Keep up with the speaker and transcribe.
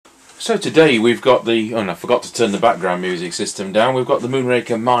So today we've got the, oh no, I forgot to turn the background music system down, we've got the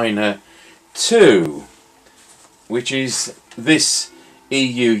Moonraker Minor II, which is this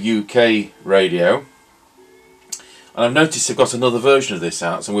EU-UK radio. And I've noticed they've got another version of this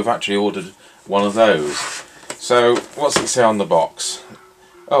out, so we've actually ordered one of those. So, what's it say on the box?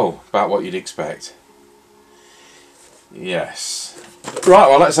 Oh, about what you'd expect. Yes. Right,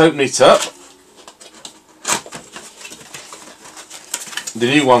 well, let's open it up. The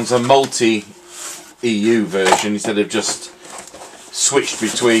new one's a multi-EU version instead of just switched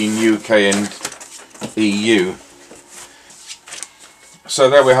between UK and EU. So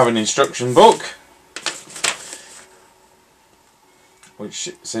there we have an instruction book, which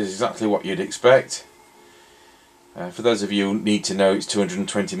says exactly what you'd expect. For those of you who need to know, it's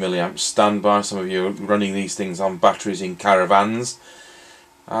 220 milliamps standby. Some of you are running these things on batteries in caravans,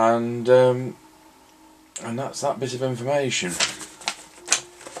 and that's that bit of information.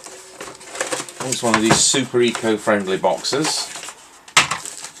 It's one of these super eco-friendly boxes.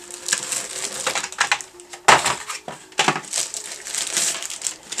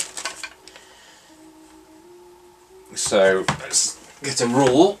 So let's get a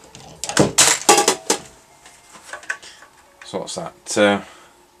rule. So what's that?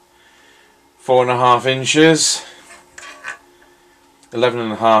 4.5 inches,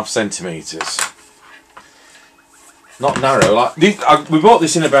 11.5 centimetres. Not narrow. Like we bought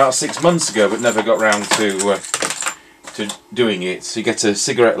this in about 6 months ago, but never got round to doing it. So you get a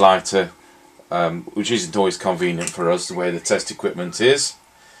cigarette lighter, which isn't always convenient for us, the way the test equipment is.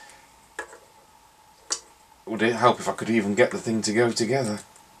 Would it help if I could even get the thing to go together?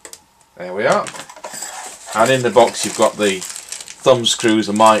 There we are. And in the box you've got the thumb screws,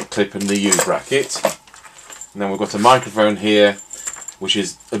 a mic clip and the U-bracket. And then we've got a microphone here, which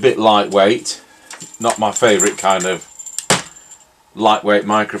is a bit lightweight. Not my favourite kind of lightweight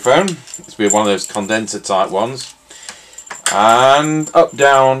microphone. It's be one of those condenser type ones. And up,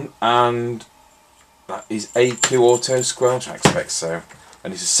 down, and that is AQ Auto Squelch, I expect so.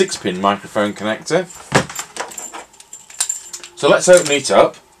 And it's a 6-pin microphone connector. So let's open it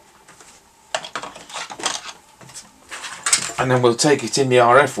up. And then we'll take it in the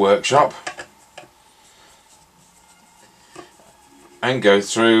RF workshop and go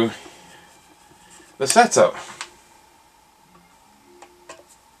through the setup.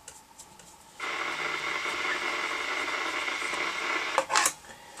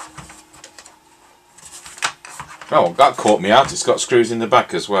 Oh, that caught me out. It's got screws in the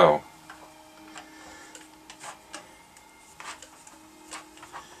back as well.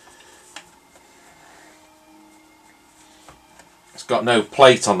 It's got no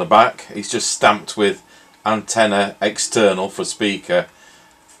plate on the back. It's just stamped with antenna external for speaker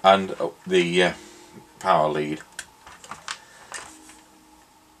and the power lead.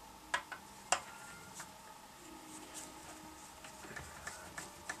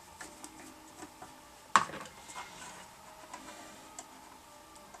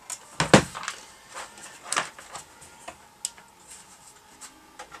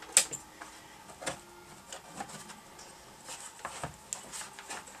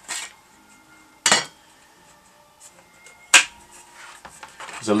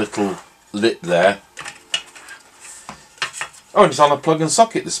 There's a little lip there. Oh, and it's on a plug and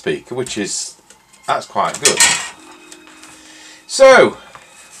socket, the speaker, that's quite good. So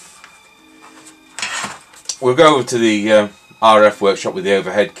we'll go over to the RF workshop with the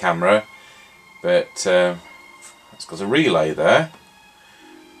overhead camera, but it's got a relay there.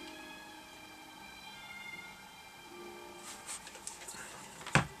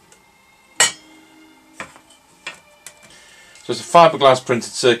 So it's a fiberglass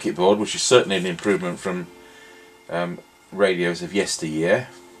printed circuit board, which is certainly an improvement from radios of yesteryear.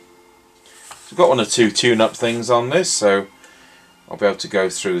 So I've got one or two tune-up things on this, so I'll be able to go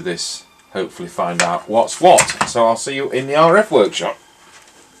through this, hopefully find out what's what. So I'll see you in the RF workshop.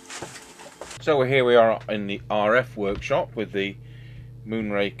 So here we are in the RF workshop with the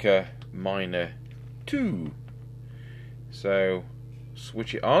Moonraker Minor II. So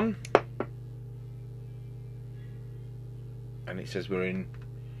switch it on. And it says we're in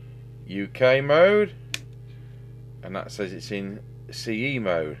UK mode, and that says it's in CE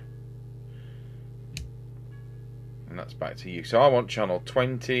mode, and that's back to you. So I want channel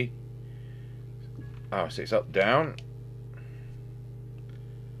 20. Oh, so it's up, down.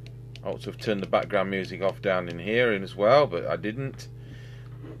 I ought to have turned the background music off down in here as well, but I didn't.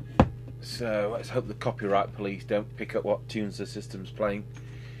 So let's hope the copyright police don't pick up what tunes the system's playing.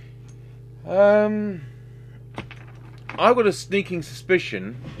 I've got a sneaking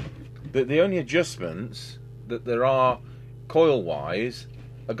suspicion that the only adjustments that there are coil-wise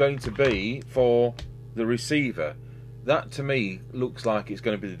are going to be for the receiver. That to me looks like it's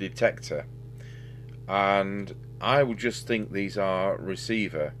going to be the detector, and I would just think these are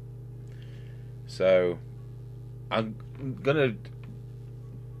receiver. So I'm going to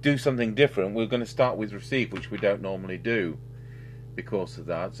do something different. We're going to start with receive, which we don't normally do because of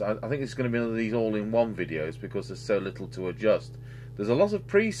that. So I think it's going to be one of these all-in-one videos because there's so little to adjust. There's a lot of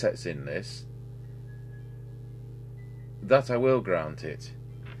presets in this, that I will grant it.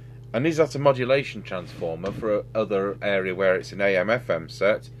 And is that a modulation transformer for other area where it's an AM/FM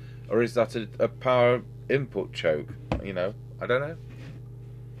set, or is that a power input choke? You know, I don't know.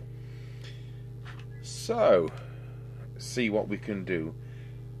 So, let's see what we can do.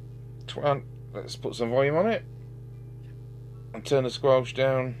 Let's put some volume on it and turn the squelch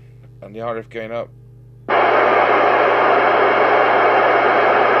down and the RF gain up.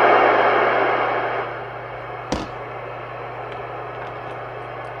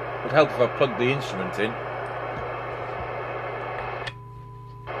 Would help if I plugged the instrument in.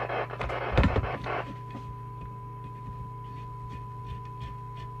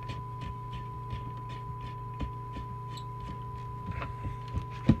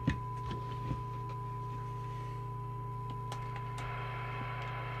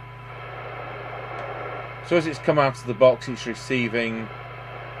 So as it's come out of the box, it's receiving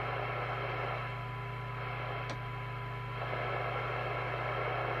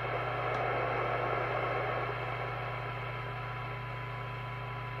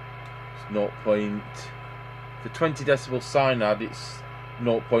for 20 decibel cyanide, it's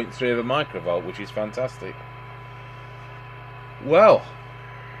 0.3 of a microvolt, which is fantastic. Well,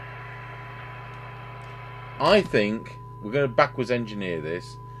 I think we're going to backwards engineer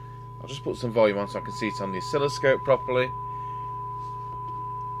this. I'll just put some volume on so I can see it on the oscilloscope properly.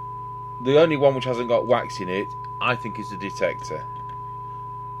 The only one which hasn't got wax in it, I think, is the detector.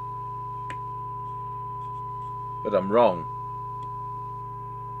 But I'm wrong.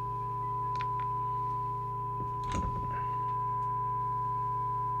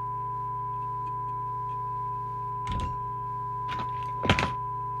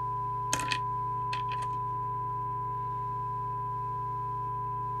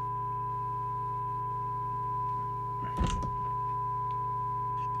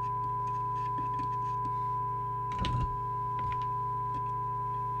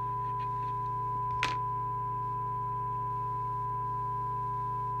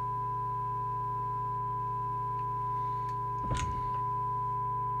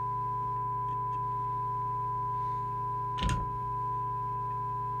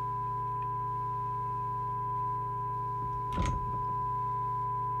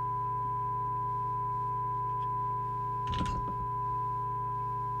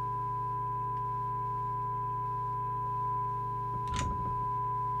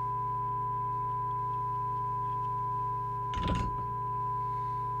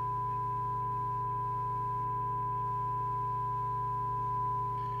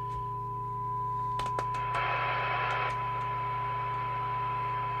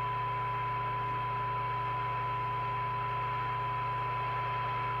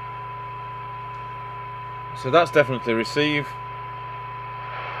 So that's definitely receive.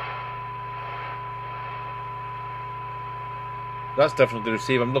 That's definitely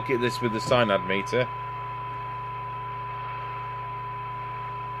receive. I'm looking at this with the cyanide meter.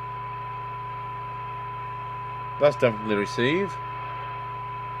 That's definitely receive.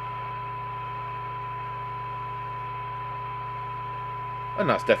 And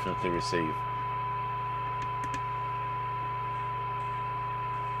that's definitely receive.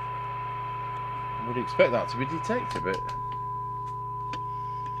 I would expect that to be detector, but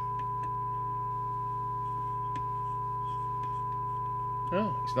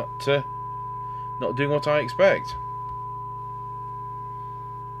no, it's not doing what I expect.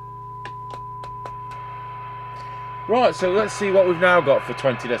 Right, so let's see what we've now got for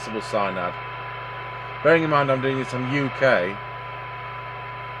 20 decibel cyanide. Bearing in mind I'm doing this on UK.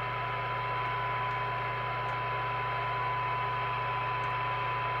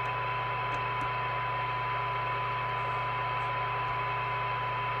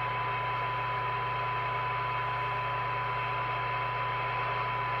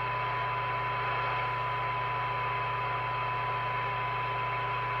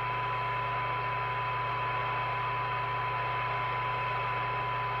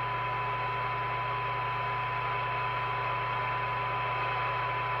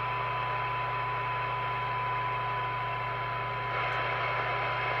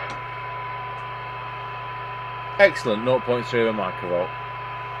 Excellent, 0.3 of a microvolt.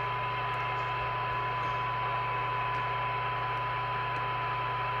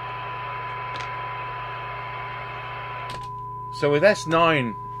 So with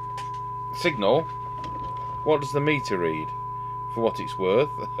S9 signal, what does the meter read? For what it's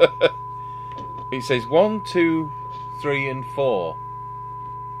worth, it says 1, 2, 3 and 4.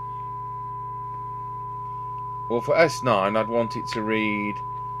 Well, for S9 I'd want it to read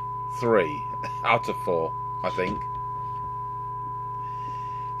 3 out of 4, I think.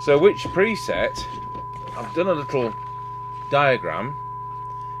 So which preset? I've done a little diagram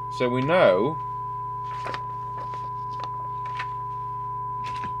so we know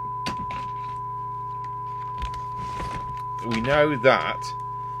that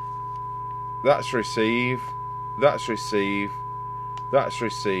that's receive, that's receive, that's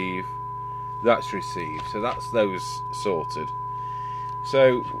receive, that's receive. So that's those sorted.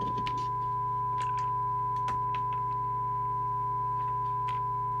 So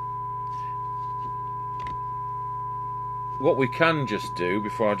what we can just do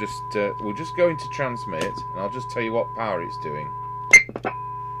before I just we'll just go into transmit and I'll just tell you what power it's doing.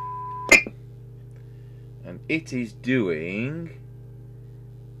 And it is doing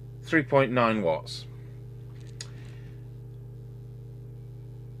 3.9 watts.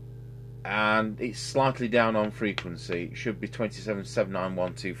 And it's slightly down on frequency. It should be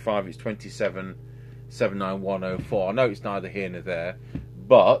 27.79125. It's 27.79104. I know it's neither here nor there,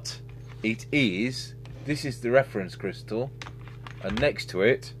 but it is. This is the reference crystal, and next to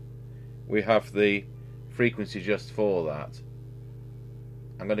it we have the frequency just for that.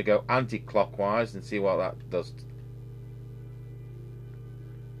 I'm going to go anti-clockwise and see what that does.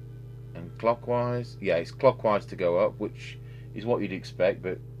 And clockwise, yeah, it's clockwise to go up, which is what you'd expect,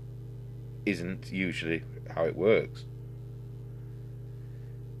 but isn't usually how it works.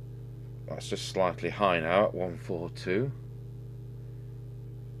 That's just slightly high now at 142.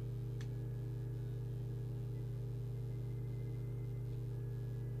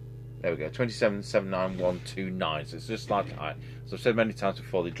 There we go, 27.79129. So it's just slightly high. As I've said many times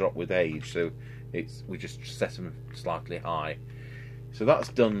before, they drop with age, so we just set them slightly high. So that's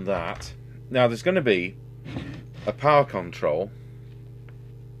done that. Now there's going to be a power control,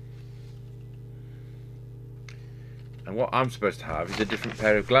 and what I'm supposed to have is a different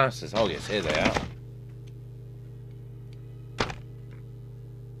pair of glasses. Oh yes, here they are.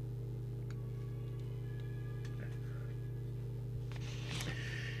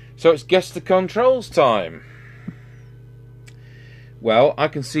 So it's guess the controls time. Well, I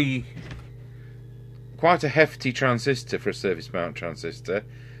can see quite a hefty transistor for a surface mount transistor,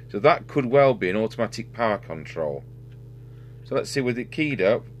 so that could well be an automatic power control. So let's see, with it keyed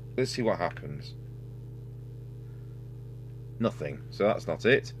up, let's see what happens. Nothing, so that's not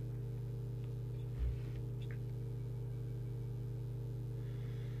it.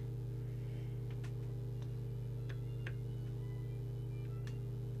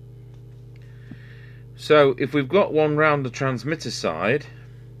 So if we've got one round the transmitter side,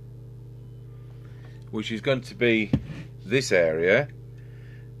 which is going to be this area,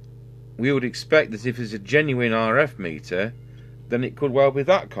 we would expect that if it's a genuine RF meter, then it could well be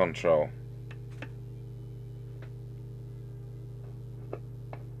that control.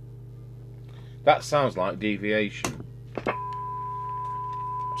 That sounds like deviation.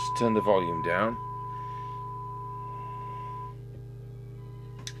 Just turn the volume down.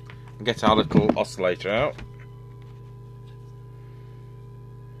 Get our little oscillator out.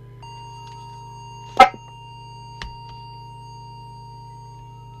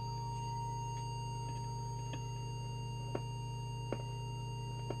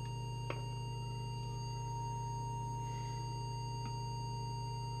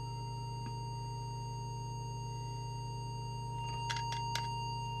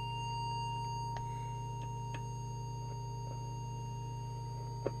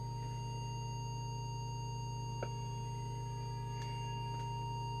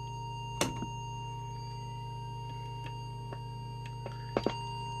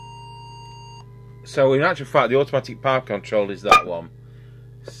 So in actual fact, the automatic power control is that one.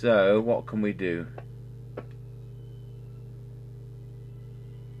 So what can we do?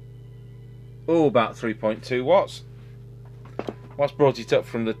 Oh, about 3.2 watts. What's brought it up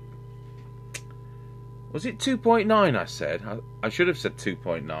from the... Was it 2.9 I said? I should have said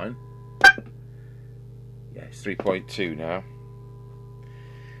 2.9. Yeah, it's 3.2 now.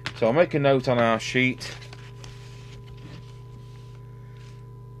 So I'll make a note on our sheet.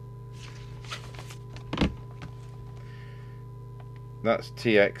 That's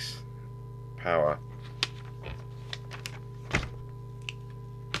TX power.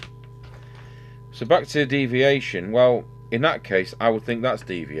 So back to deviation. Well, in that case, I would think that's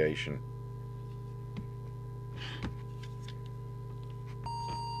deviation.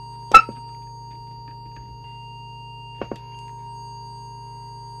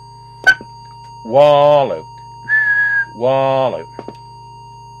 Wallow. Wallow.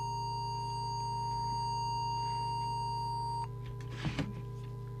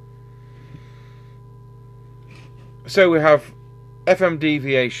 So we have FM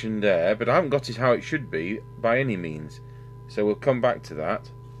deviation there, but I haven't got it how it should be by any means. So we'll come back to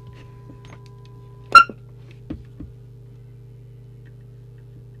that.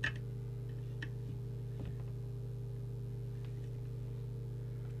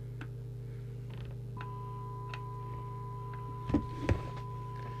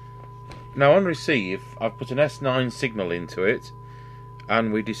 Now on receive, I've put an S9 signal into it,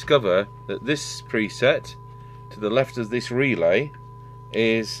 and we discover that this preset to the left of this relay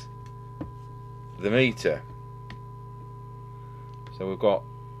is the meter. So we've got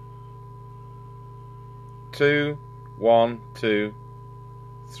 2, 1, 2,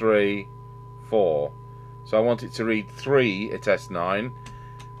 3, 4. So I want it to read 3 at S9.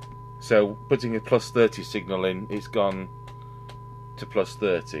 So putting a plus 30 signal in, it's gone to plus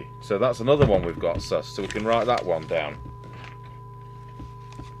 30. So that's another one we've got sus. So we can write that one down.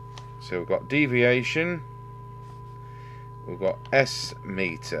 So we've got deviation. We've got S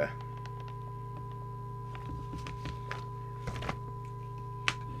meter.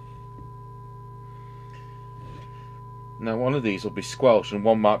 Now one of these will be squelch and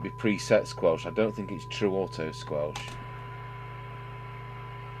one might be preset squelch. I don't think it's true auto squelch.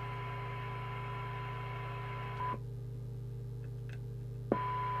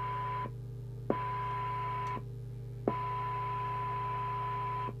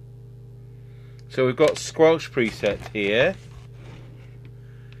 So we've got squelch preset here.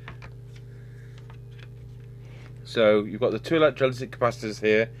 So you've got the two electrolytic capacitors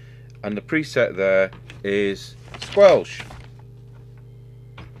here, and the preset there is squelch.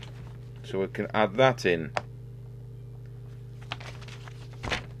 So we can add that in.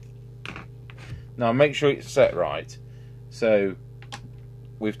 Now make sure it's set right. So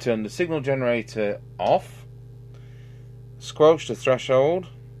we've turned the signal generator off, squelch to threshold,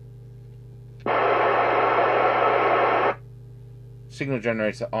 signal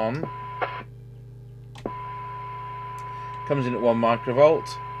generator on, comes in at 1 microvolt,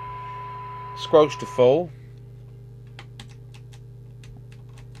 squelch to full.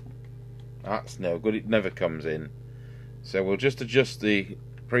 That's no good, it never comes in. So we'll just adjust the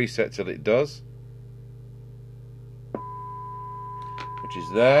preset till it does, which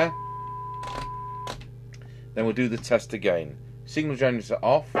is there. Then we'll do the test again. Signal generator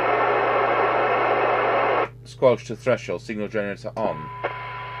off, squelch to threshold, signal generator on.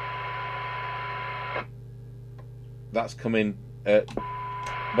 That's come in at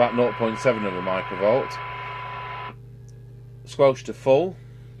about 0.7 of a microvolt. Squelch to full.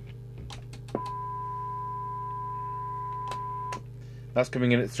 That's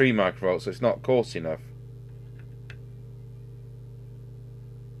coming in at 3 microvolts, so it's not coarse enough.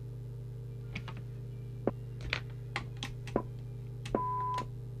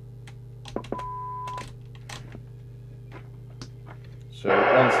 So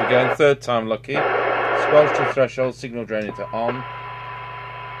once again, third time lucky. Squelch to threshold, signal generator on.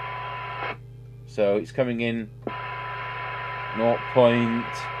 So it's coming in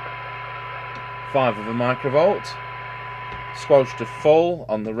 0.5 of a microvolt. Squelch to full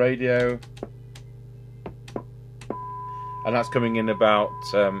on the radio, and that's coming in about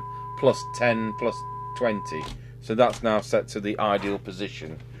plus 10, plus 20. So that's now set to the ideal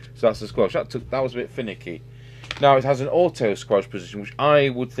position. So that's the squelch. That was a bit finicky. Now it has an auto squelch position, which I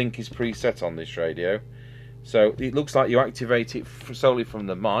would think is preset on this radio. So it looks like you activate it solely from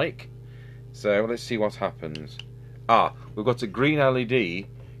the mic. So let's see what happens. We've got a green LED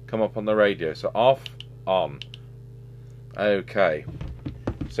come up on the radio. So off, on. Okay.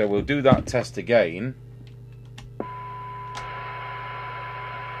 So we'll do that test again,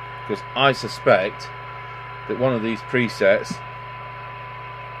 because I suspect that one of these presets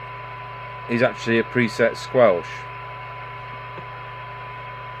is actually a preset squelch.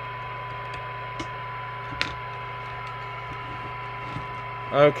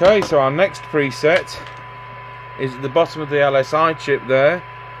 Okay, so our next preset is at the bottom of the LSI chip there.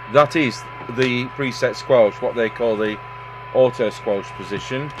 That is the preset squelch, what they call the auto squelch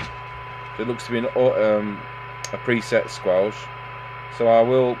position. So it looks to be a preset squelch. So I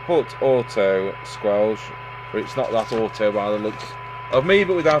will put auto squelch, but it's not that auto by the looks of me,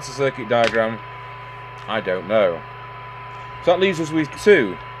 but without a circuit diagram, I don't know. So that leaves us with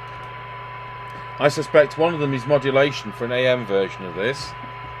two. I suspect one of them is modulation for an AM version of this,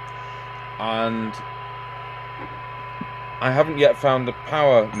 and I haven't yet found the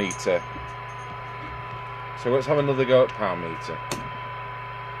power meter. So let's have another go at power meter.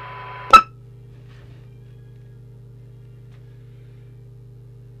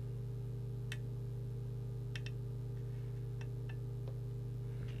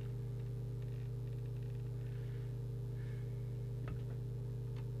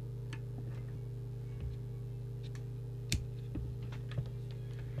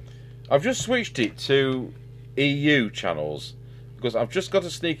 I've just switched it to EU channels because I've just got a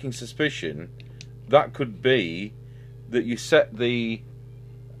sneaking suspicion that could be that you set the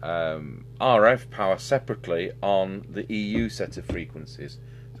RF power separately on the EU set of frequencies.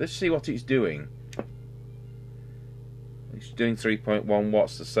 So let's see what it's doing. It's doing 3.1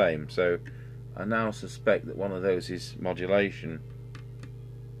 watts the same, so I now suspect that one of those is modulation.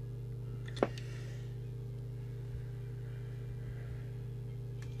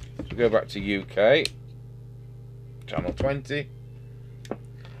 So go back to UK, channel 20,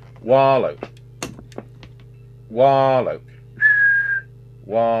 Wallow, Wallow,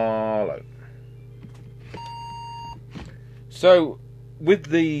 Wallow. So with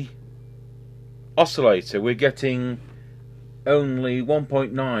the oscillator we're getting only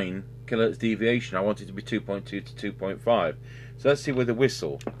 1.9 kilohertz deviation. I want it to be 2.2 to 2.5. So let's see with the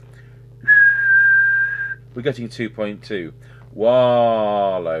whistle. We're getting 2.2.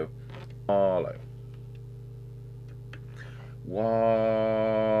 Wallow, wallow,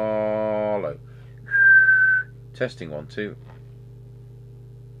 wallow. Testing 1, 2.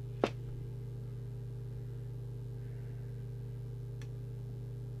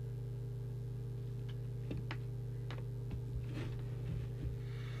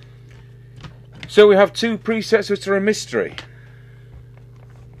 So we have 2 presets which are a mystery.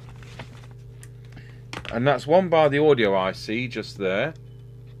 And that's one by the audio IC just there.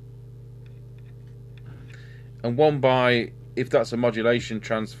 And one by, if that's a modulation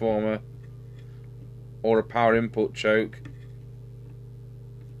transformer or a power input choke,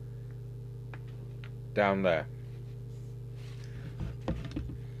 down there.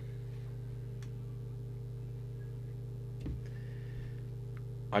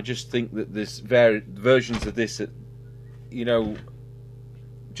 I just think that there's versions of this that, you know,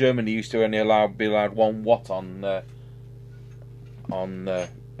 Germany used to only be allowed 1 watt on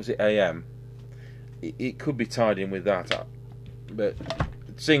was it AM? It could be tied in with that, but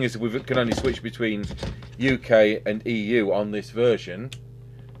seeing as we can only switch between UK and EU on this version,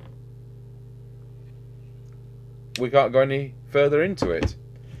 we can't go any further into it.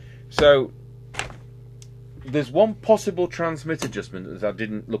 So there's one possible transmit adjustment that I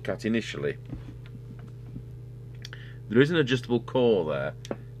didn't look at initially. There is an adjustable core there,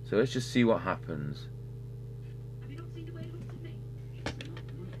 so let's just see what happens.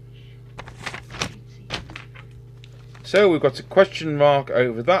 So we've got a question mark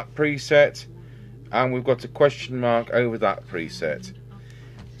over that preset, and we've got a question mark over that preset.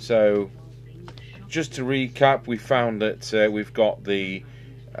 So just to recap, we found that we've got the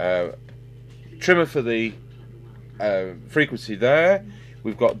trimmer for the frequency there,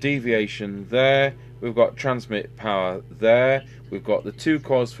 we've got deviation there, we've got transmit power there, we've got the 2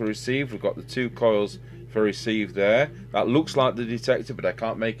 coils for receive, we've got the 2 coils for receive there. That looks like the detector, but I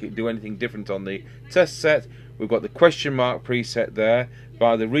can't make it do anything different on the test set. We've got the question mark preset there.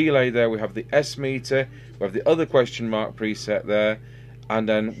 By the relay there we have the S meter, we have the other question mark preset there, and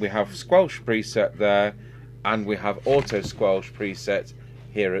then we have squelch preset there, and we have auto squelch preset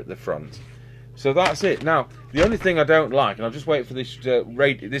here at the front. So that's it. Now, the only thing I don't like, and I'll just wait for this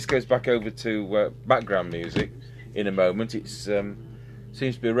radio. This goes back over to background music in a moment. It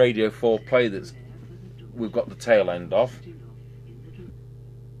seems to be a Radio 4 play that's we've got the tail end of.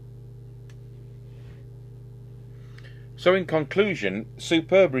 So in conclusion,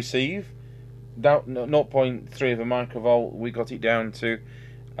 superb receive. Down 0.3 of a microvolt. We got it down to.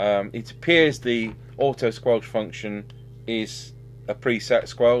 It appears the auto squelch function is a preset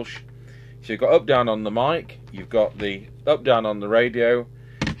squelch. So you've got up down on the mic, you've got the up down on the radio,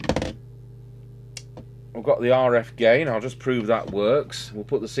 we've got the RF gain. I'll just prove that works. We'll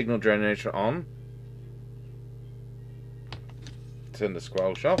put the signal generator on, turn the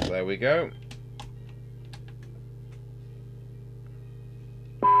squelch off, there we go.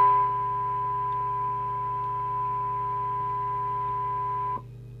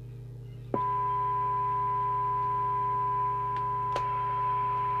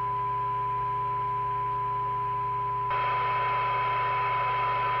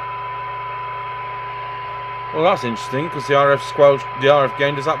 Well, that's interesting because the RF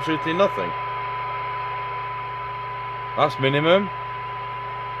gain does absolutely nothing. That's minimum.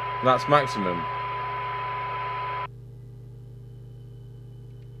 That's maximum.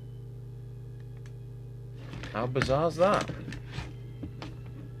 How bizarre is that?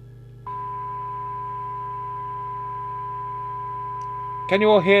 Can you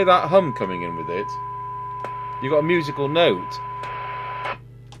all hear that hum coming in with it? You've got a musical note.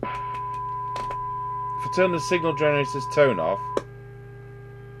 If I turn the signal generator's tone off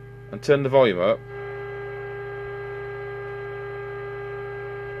and turn the volume up,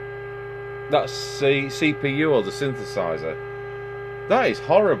 That's the CPU or the synthesizer. That is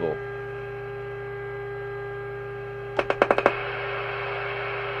horrible.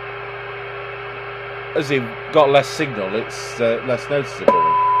 As you've got less signal, it's less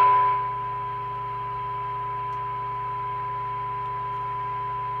noticeable.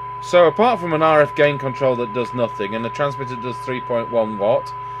 So apart from an RF gain control that does nothing, and the transmitter does 3.1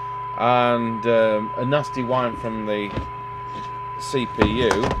 watt, and a nasty whine from the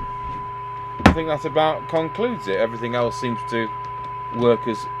CPU, I think that about concludes it. Everything else seems to work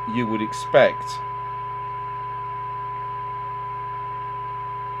as you would expect.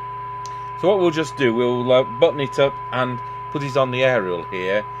 So what we'll just do, we'll button it up and put it on the aerial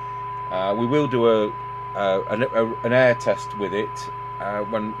here. We will do an air test with it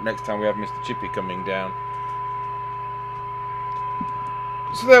when next time we have Mr. Chippy coming down.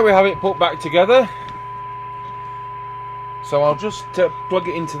 So there we have it put back together. So I'll just plug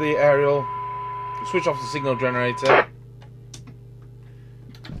it into the aerial, switch off the signal generator.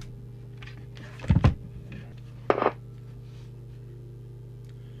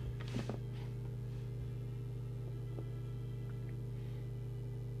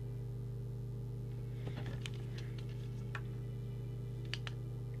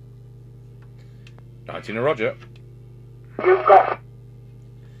 Tina Roger. You've got.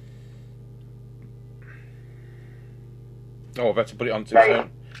 Oh, I've had to put it onto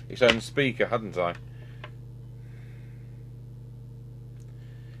its own speaker, hadn't I?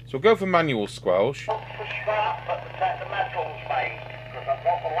 So we'll go for manual squelch. For scrap, but to take the metals, mate, because I've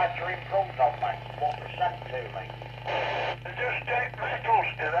got the letter in front of me, what was sent to me. They just take metals,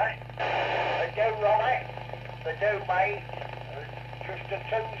 do they? They do, Ronnie. They do, mate. Just a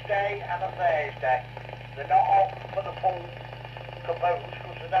Tuesday and a Thursday. They're not open for the full caboose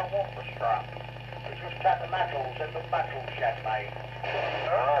because they don't want the scrap. They just take the metals in the metal shed, mate.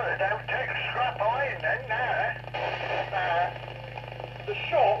 Oh, they don't take the scrap iron then, no? Nah. They're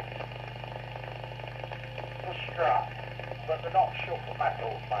shut for scrap, but they're not shut for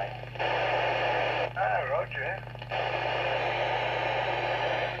metals, mate. Oh, Roger.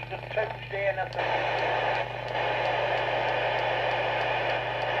 It's a Tuesday and a Thursday.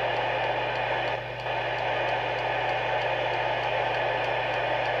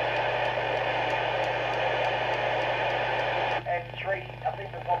 I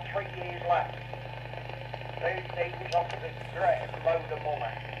think they've got 3 years left. They was offered a great load of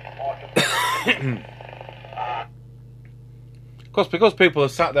money. Of course, because people are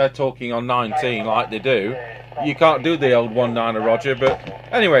sat there talking on 19 like they do, you can't do the old 1.9 Roger, but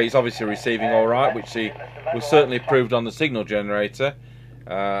anyway, it's obviously receiving alright, which was certainly proved on the signal generator.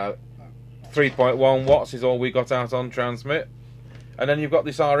 3.1 watts is all we got out on transmit. And then you've got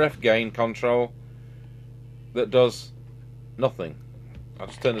this RF gain control that does nothing. I'll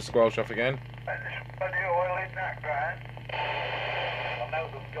just turn the squelch off again. Plenty of oil in that ground. I know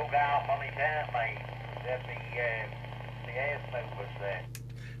they've dug out on it, haven't they? There's the air movers there.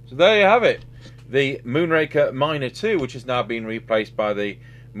 So there you have it. The Moonraker Minor II, which has now been replaced by the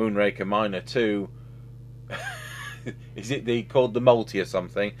Moonraker Minor II. Is it called the Multi or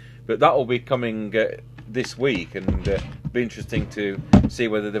something? But that will be coming this week, and be interesting to see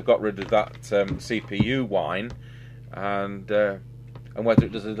whether they've got rid of that CPU whine, and whether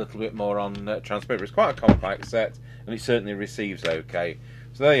it does a little bit more on transmitter. It's quite a compact set, and it certainly receives okay.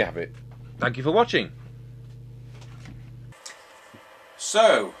 So there you have it. Thank you for watching.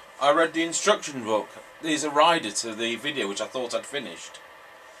 So, I read the instruction book. There's a rider to the video which I thought I'd finished.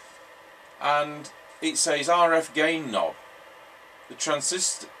 And it says RF gain knob. The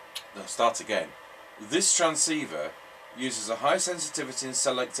transistor... No, start again. This transceiver uses a high sensitivity and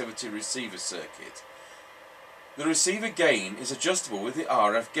selectivity receiver circuit. The receiver gain is adjustable with the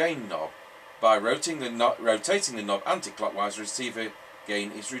RF gain knob. By rotating the knob anti-clockwise, receiver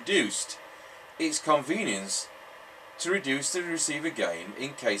gain is reduced. It's convenience to reduce the receiver gain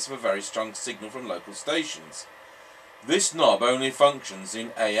in case of a very strong signal from local stations. This knob only functions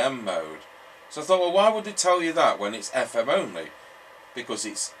in AM mode. So I thought, well, why would they tell you that when it's FM only? Because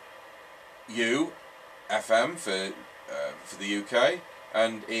it's FM for the UK,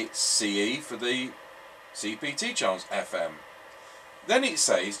 and it's CE for the CEPT channels, FM. Then it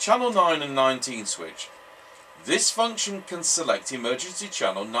says channel 9 and 19 switch. This function can select emergency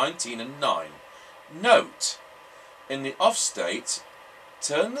channel 19 and 9. Note, in the off state,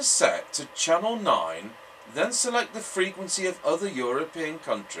 turn the set to channel 9, then select the frequency of other European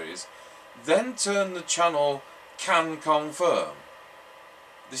countries, then turn the channel can confirm.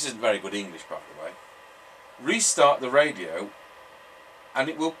 This isn't very good English, by the way. Restart the radio, and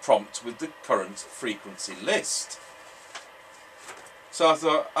it will prompt with the current frequency list. So I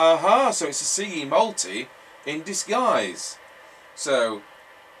thought, aha, so it's a CE multi in disguise. So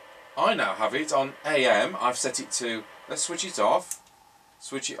I now have it on AM. I've set it to, let's switch it off,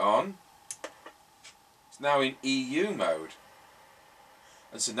 switch it on. It's now in EU mode.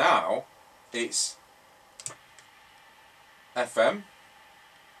 And so now it's FM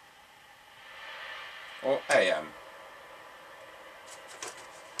or AM.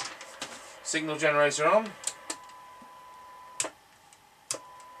 Signal generator on.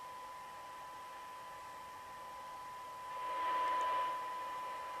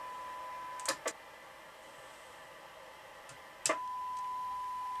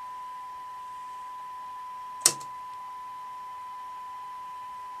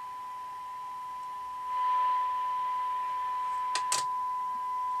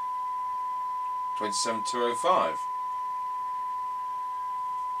 $27,205.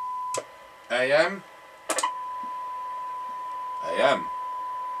 AM. AM.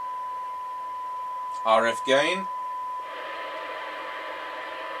 RF gain.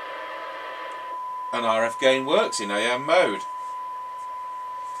 And RF gain works in AM mode.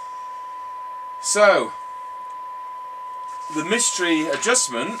 So, the mystery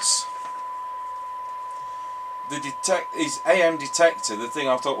adjustments, is AM detector, the thing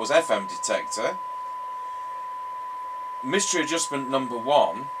I thought was FM detector. Mystery adjustment number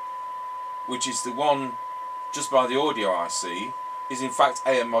 1, which is the one just by the audio IC, is in fact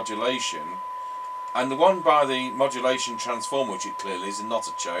AM modulation, and the one by the modulation transformer, which it clearly is and not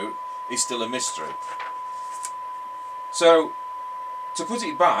a choke, is still a mystery. So, to put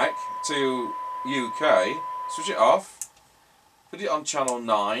it back to UK, switch it off, put it on channel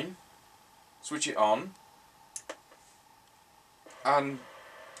 9, switch it on, and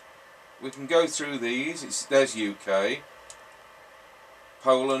we can go through these. There's UK,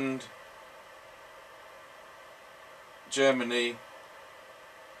 Poland, Germany,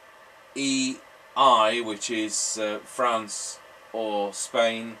 EI, which is France or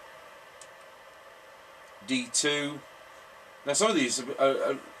Spain, D2. Now some of these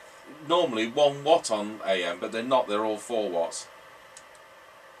are normally 1 watt on AM, but they're not, they're all 4 watts.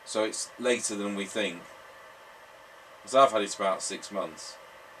 So it's later than we think. Because I've had it about 6 months.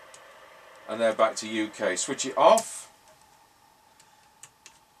 And now back to UK. Switch it off.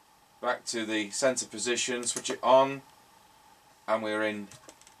 Back to the centre position, switch it on. And we're in.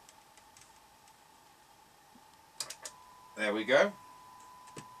 There we go.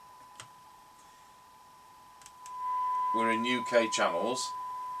 We're in UK channels.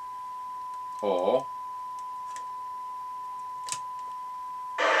 Or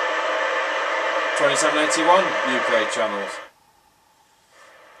 2781 UK channels.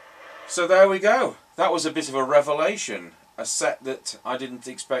 So there we go. That was a bit of a revelation. A set that I didn't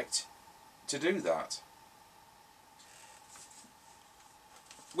expect to do that.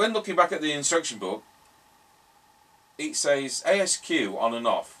 When looking back at the instruction book, it says ASQ on and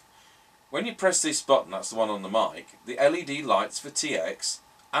off. When you press this button, that's the one on the mic, the LED lights for TX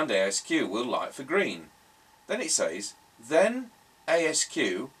and ASQ will light for green. Then it says, then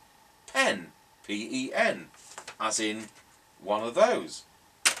ASQ pen, P-E-N, as in one of those.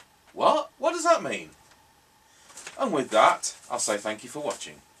 What? What does that mean? And with that, I'll say thank you for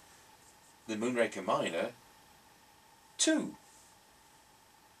watching. The Moonraker Minor II.